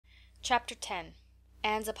Chapter 10.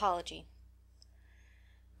 Anne's Apology.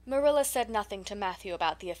 Marilla said nothing to Matthew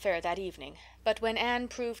about the affair that evening, but when Anne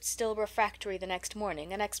proved still refractory the next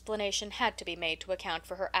morning an explanation had to be made to account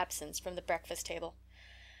for her absence from the breakfast table.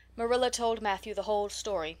 Marilla told Matthew the whole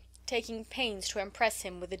story, taking pains to impress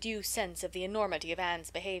him with a due sense of the enormity of Anne's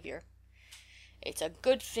behavior. "It's a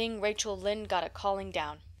good thing Rachel Lynde got a calling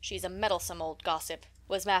down. She's a meddlesome old gossip,"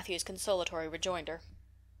 was Matthew's consolatory rejoinder.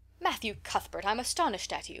 "Matthew Cuthbert, I'm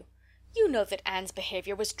astonished at you. You know that Anne's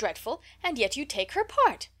behavior was dreadful, and yet you take her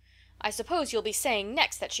part. I suppose you'll be saying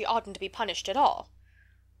next that she oughtn't to be punished at all."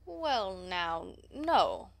 "Well, now,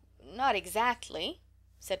 no, not exactly,"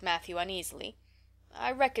 said Matthew uneasily.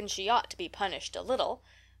 "I reckon she ought to be punished a little,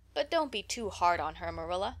 but don't be too hard on her,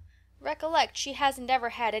 Marilla. Recollect, she hasn't ever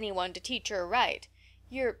had anyone to teach her right.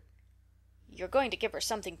 You're going to give her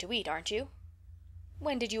something to eat, aren't you?"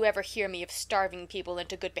 "When did you ever hear me of starving people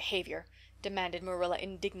into good behavior?" demanded Marilla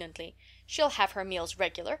indignantly. "She'll have her meals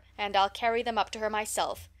regular, and I'll carry them up to her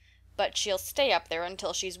myself. But she'll stay up there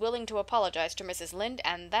until she's willing to apologize to Mrs. Lynde,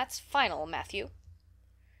 and that's final, Matthew."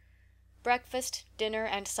 Breakfast, dinner,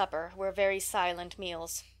 and supper were very silent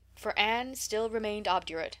meals, for Anne still remained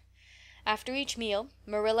obdurate. After each meal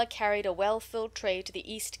Marilla carried a well-filled tray to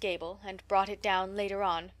the east gable and brought it down later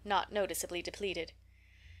on, not noticeably depleted.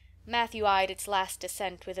 Matthew eyed its last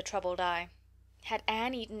descent with a troubled eye. Had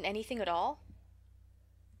Anne eaten anything at all?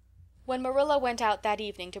 When Marilla went out that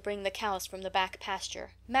evening to bring the cows from the back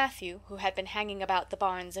pasture, Matthew, who had been hanging about the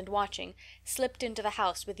barns and watching, slipped into the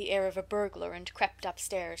house with the air of a burglar and crept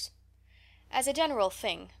upstairs. As a general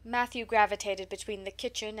thing, Matthew gravitated between the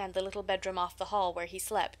kitchen and the little bedroom off the hall where he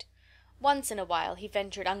slept. Once in a while he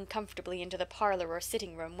ventured uncomfortably into the parlor or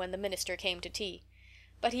sitting room when the minister came to tea.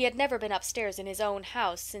 But he had never been upstairs in his own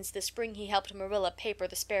house since the spring he helped Marilla paper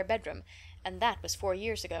the spare bedroom, and that was 4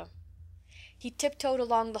 years ago. He tiptoed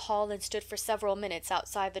along the hall and stood for several minutes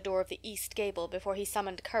outside the door of the east gable before he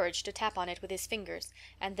summoned courage to tap on it with his fingers,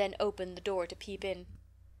 and then opened the door to peep in.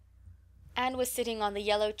 Anne was sitting on the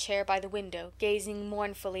yellow chair by the window, gazing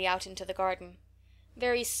mournfully out into the garden.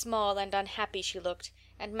 Very small and unhappy she looked,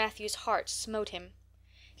 and Matthew's heart smote him.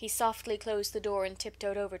 He softly closed the door and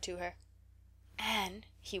tiptoed over to her. "Anne,"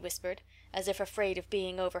 he whispered, as if afraid of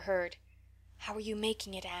being overheard. "How are you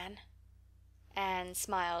making it, Anne?" Anne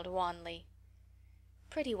smiled wanly.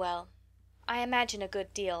 "Pretty well. I imagine a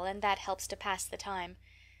good deal, and that helps to pass the time.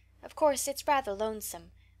 Of course, it's rather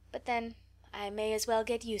lonesome, but then I may as well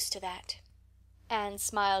get used to that." Anne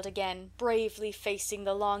smiled again, bravely facing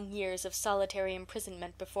the long years of solitary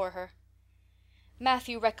imprisonment before her.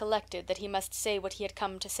 Matthew recollected that he must say what he had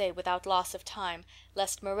come to say without loss of time,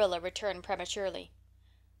 lest Marilla return prematurely.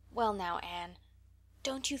 "Well now, Anne,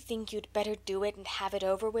 don't you think you'd better do it and have it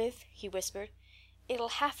over with?" he whispered. "It'll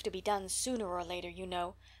have to be done sooner or later, you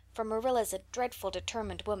know, for Marilla's a dreadful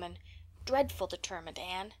determined woman. Dreadful determined,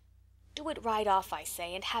 Anne. Do it right off, I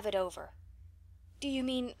say, and have it over." "Do you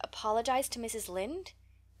mean apologize to Mrs. Lynde?"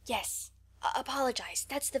 "Yes, apologize.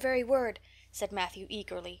 That's the very word," said Matthew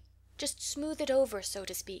eagerly. "Just smooth it over, so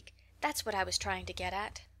to speak. That's what I was trying to get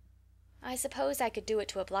at." "I suppose I could do it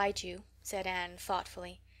to oblige you," said Anne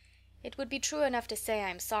thoughtfully. "It would be true enough to say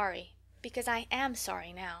I'm sorry, because I am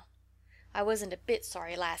sorry now. I wasn't a bit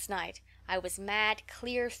sorry last night. I was mad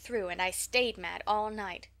clear through, and I stayed mad all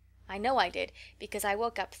night. I know I did, because I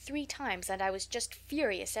woke up 3 times and I was just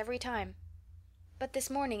furious every time. But this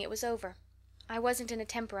morning it was over. I wasn't in a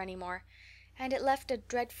temper any more, and it left a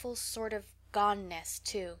dreadful sort of goneness,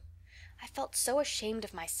 too. I felt so ashamed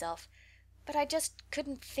of myself, but I just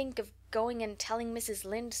couldn't think of going and telling Mrs.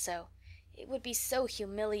 Lynde so. It would be so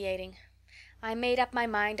humiliating. I made up my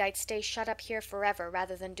mind I'd stay shut up here forever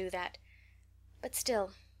rather than do that. But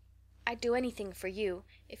still, I'd do anything for you,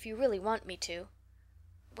 if you really want me to."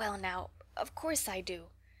 "Well now, of course I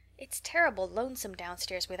do. It's terrible lonesome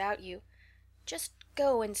downstairs without you. Just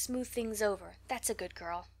go and smooth things over, that's a good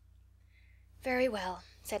girl." "Very well,"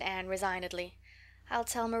 said Anne resignedly. "I'll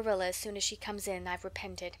tell Marilla as soon as she comes in I've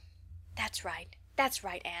repented." That's right,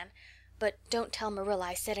 Anne. But don't tell Marilla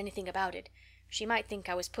I said anything about it. She might think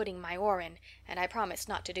I was putting my oar in, and I promised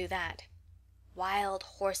not to do that." "Wild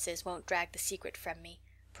horses won't drag the secret from me,"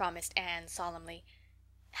 promised Anne solemnly.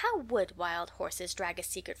 How would wild horses drag a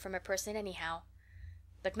secret from a person anyhow?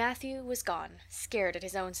 But Matthew was gone, scared at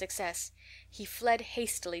his own success. He fled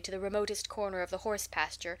hastily to the remotest corner of the horse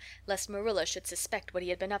pasture, lest Marilla should suspect what he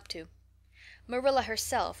had been up to. Marilla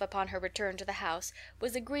herself, upon her return to the house,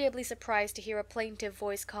 was agreeably surprised to hear a plaintive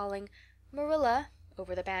voice calling, "Marilla,"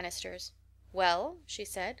 over the banisters. "Well?" she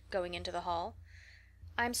said, going into the hall.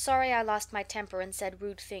 "I'm sorry I lost my temper and said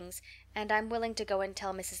rude things, and I'm willing to go and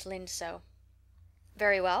tell Mrs. Lynde so."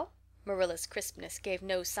 "Very well. Marilla's crispness gave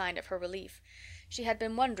no sign of her relief. She had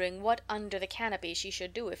been wondering what under the canopy she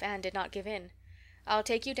should do if Anne did not give in. "I'll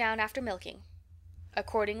take you down after milking."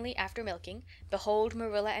 Accordingly, after milking, behold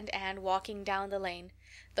Marilla and Anne walking down the lane,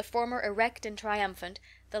 the former erect and triumphant,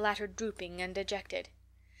 the latter drooping and dejected.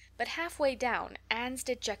 But halfway down, Anne's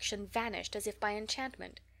dejection vanished as if by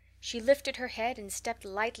enchantment. She lifted her head and stepped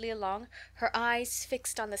lightly along, her eyes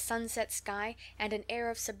fixed on the sunset sky and an air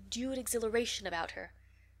of subdued exhilaration about her.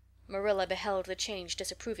 Marilla beheld the change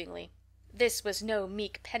disapprovingly. This was no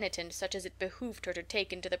meek penitent such as it behooved her to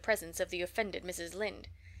take into the presence of the offended Mrs. Lynde.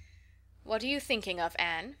 "What are you thinking of,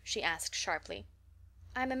 Anne?" she asked sharply.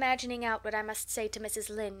 "I'm imagining out what I must say to Mrs.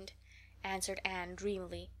 Lynde," answered Anne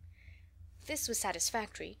dreamily. This was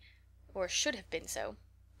satisfactory, or should have been so,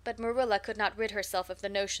 but Marilla could not rid herself of the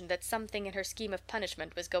notion that something in her scheme of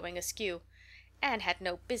punishment was going askew. Anne had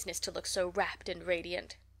no business to look so rapt and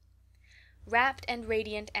radiant. Rapt and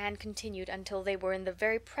radiant Anne continued until they were in the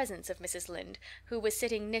very presence of Mrs. Lynde, who was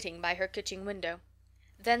sitting knitting by her kitchen window.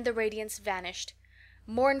 Then the radiance vanished.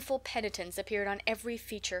 Mournful penitence appeared on every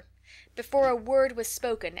feature. Before a word was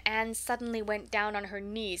spoken, Anne suddenly went down on her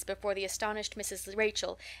knees before the astonished Mrs.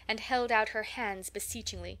 Rachel and held out her hands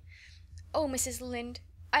beseechingly. "Oh, Mrs. Lynde,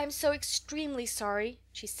 I am so extremely sorry,"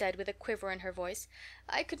 she said with a quiver in her voice.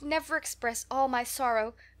 "I could never express all my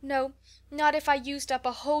sorrow. No, not if I used up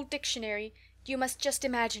a whole dictionary. You must just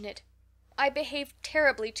imagine it. I behaved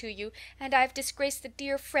terribly to you, and I've disgraced the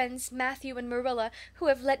dear friends, Matthew and Marilla, who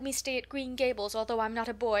have let me stay at Green Gables, although I'm not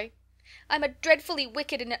a boy. I'm a dreadfully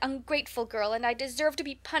wicked and ungrateful girl, and I deserve to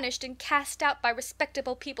be punished and cast out by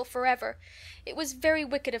respectable people forever. It was very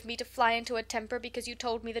wicked of me to fly into a temper because you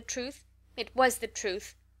told me the truth. It was the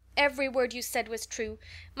truth. Every word you said was true.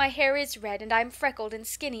 My hair is red, and I'm freckled and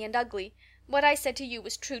skinny and ugly. What I said to you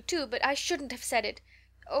was true, too, but I shouldn't have said it.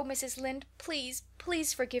 Oh, Mrs. Lynde, please,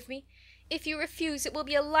 please forgive me. If you refuse, it will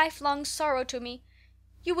be a lifelong sorrow to me.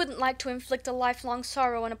 You wouldn't like to inflict a lifelong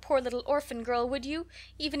sorrow on a poor little orphan girl, would you,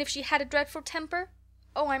 even if she had a dreadful temper?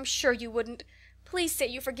 Oh, I'm sure you wouldn't. Please say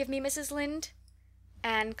you forgive me, Mrs. Lynde."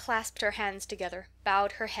 Anne clasped her hands together,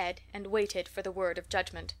 bowed her head, and waited for the word of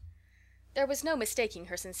judgment. There was no mistaking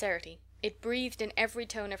her sincerity. It breathed in every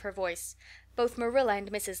tone of her voice. Both Marilla and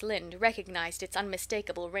Mrs. Lynde recognized its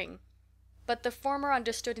unmistakable ring. But the former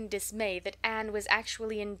understood in dismay that Anne was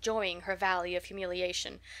actually enjoying her valley of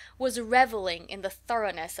humiliation, was reveling in the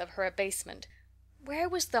thoroughness of her abasement. Where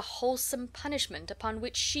was the wholesome punishment upon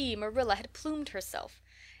which she, Marilla, had plumed herself?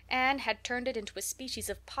 Anne had turned it into a species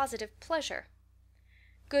of positive pleasure.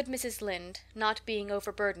 Good Mrs. Lynde, not being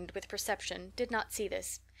overburdened with perception, did not see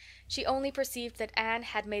this. She only perceived that Anne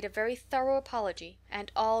had made a very thorough apology,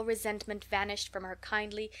 and all resentment vanished from her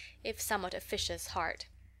kindly, if somewhat officious heart.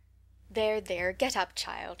 "There, there, get up,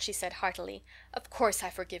 child," she said heartily. "Of course I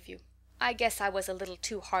forgive you. I guess I was a little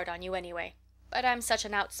too hard on you anyway. But I'm such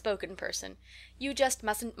an outspoken person. You just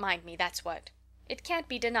mustn't mind me, that's what. It can't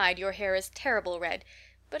be denied your hair is terrible red,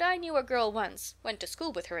 but I knew a girl once, went to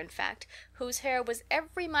school with her in fact, whose hair was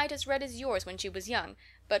every mite as red as yours when she was young,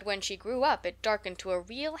 but when she grew up it darkened to a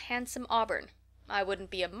real handsome auburn. I wouldn't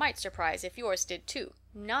be a mite surprised if yours did too.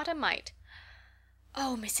 Not a mite."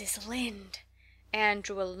 "Oh, Mrs. Lynde!" Anne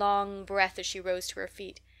drew a long breath as she rose to her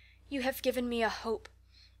feet. "You have given me a hope.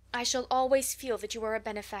 I shall always feel that you are a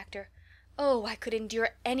benefactor. Oh, I could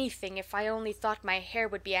endure anything if I only thought my hair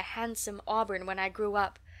would be a handsome auburn when I grew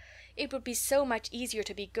up. It would be so much easier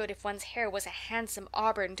to be good if one's hair was a handsome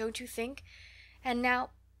auburn, don't you think? And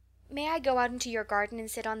now, may I go out into your garden and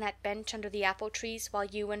sit on that bench under the apple trees while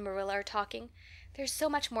you and Marilla are talking? There's so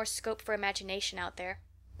much more scope for imagination out there."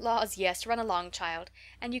 "Laws, yes, run along, child,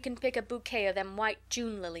 and you can pick a bouquet of them white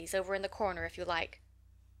June lilies over in the corner if you like."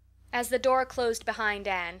 As the door closed behind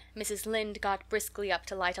Anne, Mrs. Lynde got briskly up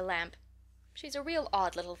to light a lamp. "She's a real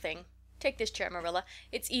odd little thing. Take this chair, Marilla.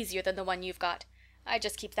 It's easier than the one you've got. I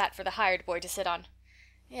just keep that for the hired boy to sit on.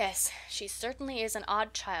 Yes, she certainly is an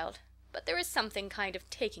odd child, but there is something kind of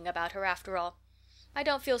taking about her after all. I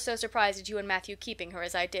don't feel so surprised at you and Matthew keeping her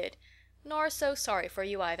as I did, nor so sorry for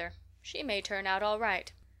you either. She may turn out all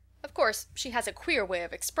right. Of course, she has a queer way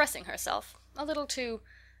of expressing herself, a little too,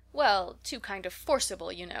 well, too kind of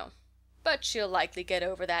forcible, you know. But she'll likely get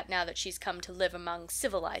over that now that she's come to live among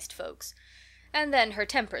civilized folks. And then her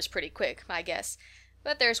temper's pretty quick, I guess.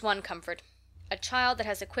 But there's one comfort. A child that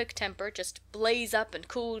has a quick temper, just blaze up and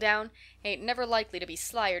cool down, ain't never likely to be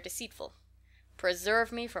sly or deceitful.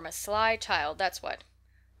 Preserve me from a sly child, that's what.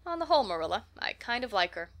 On the whole, Marilla, I kind of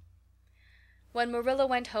like her." When Marilla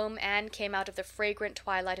went home, Anne came out of the fragrant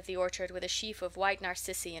twilight of the orchard with a sheaf of white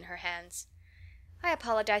narcissi in her hands. "I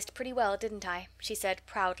apologized pretty well, didn't I?" she said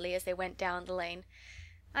proudly as they went down the lane.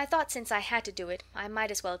 I thought since I had to do it, I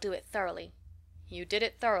might as well do it thoroughly." "You did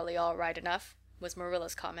it thoroughly, all right enough," was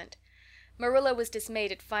Marilla's comment. Marilla was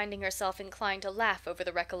dismayed at finding herself inclined to laugh over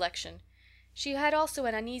the recollection. She had also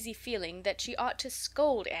an uneasy feeling that she ought to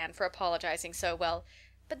scold Anne for apologizing so well,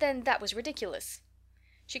 but then that was ridiculous.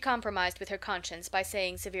 She compromised with her conscience by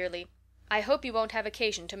saying severely, "I hope you won't have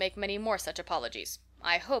occasion to make many more such apologies.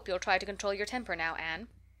 I hope you'll try to control your temper now, Anne."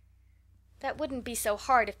 "That wouldn't be so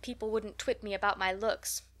hard if people wouldn't twit me about my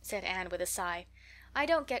looks," said Anne with a sigh. "I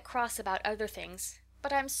don't get cross about other things,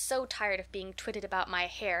 but I'm so tired of being twitted about my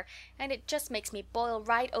hair, and it just makes me boil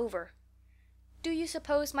right over. Do you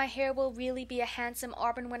suppose my hair will really be a handsome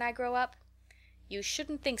auburn when I grow up?" "You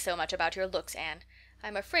shouldn't think so much about your looks, Anne.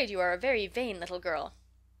 I'm afraid you are a very vain little girl."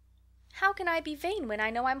 "How can I be vain when I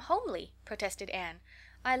know I'm homely?" protested Anne.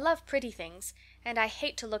 "I love pretty things, and I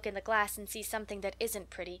hate to look in the glass and see something that isn't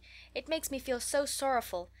pretty. It makes me feel so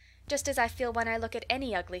sorrowful, just as I feel when I look at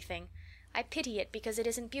any ugly thing. I pity it because it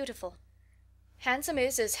isn't beautiful." "Handsome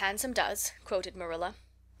is as handsome does," quoted Marilla.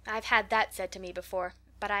 "I've had that said to me before,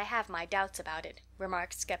 but I have my doubts about it,"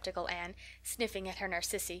 remarked skeptical Anne, sniffing at her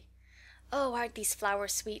narcissi. "Oh, aren't these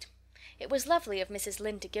flowers sweet? It was lovely of Mrs.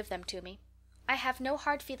 Lynde to give them to me. I have no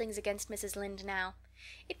hard feelings against Mrs. Lynde now.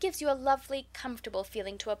 It gives you a lovely, comfortable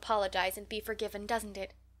feeling to apologize and be forgiven, doesn't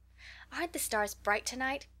it? Aren't the stars bright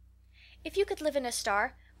tonight? If you could live in a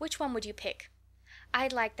star, which one would you pick?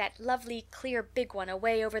 I'd like that lovely, clear, big one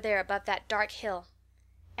away over there above that dark hill."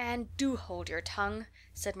 "Anne, do hold your tongue,"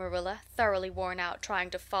 said Marilla, thoroughly worn out trying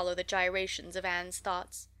to follow the gyrations of Anne's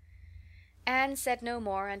thoughts. Anne said no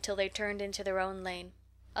more until they turned into their own lane.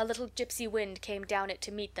 A little gypsy wind came down it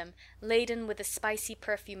to meet them, laden with the spicy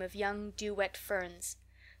perfume of young, dew-wet ferns.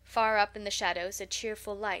 Far up in the shadows a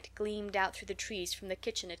cheerful light gleamed out through the trees from the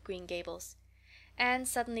kitchen at Green Gables. Anne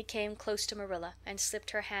suddenly came close to Marilla and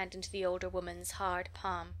slipped her hand into the older woman's hard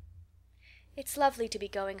palm. "It's lovely to be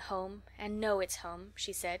going home and know it's home,"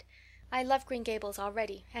 she said. "I love Green Gables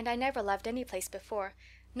already, and I never loved any place before.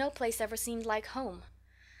 No place ever seemed like home.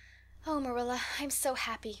 Oh, Marilla, I'm so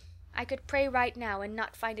happy. I could pray right now and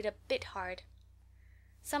not find it a bit hard."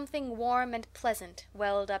 Something warm and pleasant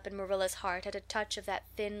welled up in Marilla's heart at a touch of that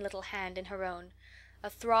thin little hand in her own, a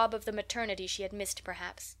throb of the maternity she had missed,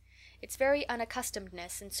 perhaps. Its very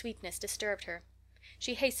unaccustomedness and sweetness disturbed her.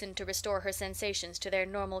 She hastened to restore her sensations to their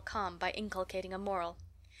normal calm by inculcating a moral.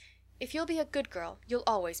 "If you'll be a good girl, you'll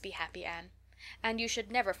always be happy, Anne. And you should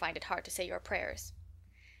never find it hard to say your prayers."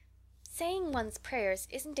 "Saying one's prayers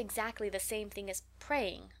isn't exactly the same thing as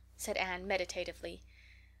praying," said Anne meditatively.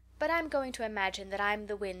 "But I'm going to imagine that I'm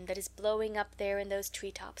the wind that is blowing up there in those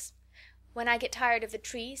treetops. When I get tired of the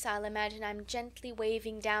trees I'll imagine I'm gently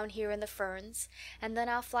waving down here in the ferns, and then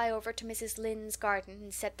I'll fly over to Mrs. Lynde's garden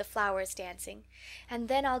and set the flowers dancing, and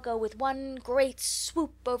then I'll go with one great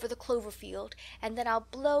swoop over the clover field, and then I'll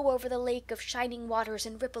blow over the lake of shining waters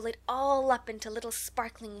and ripple it all up into little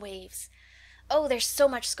sparkling waves. Oh, there's so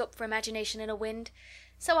much scope for imagination in a wind.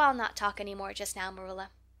 So I'll not talk any more just now,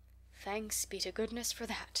 Marilla." "Thanks be to goodness for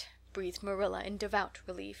that," breathed Marilla in devout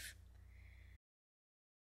relief.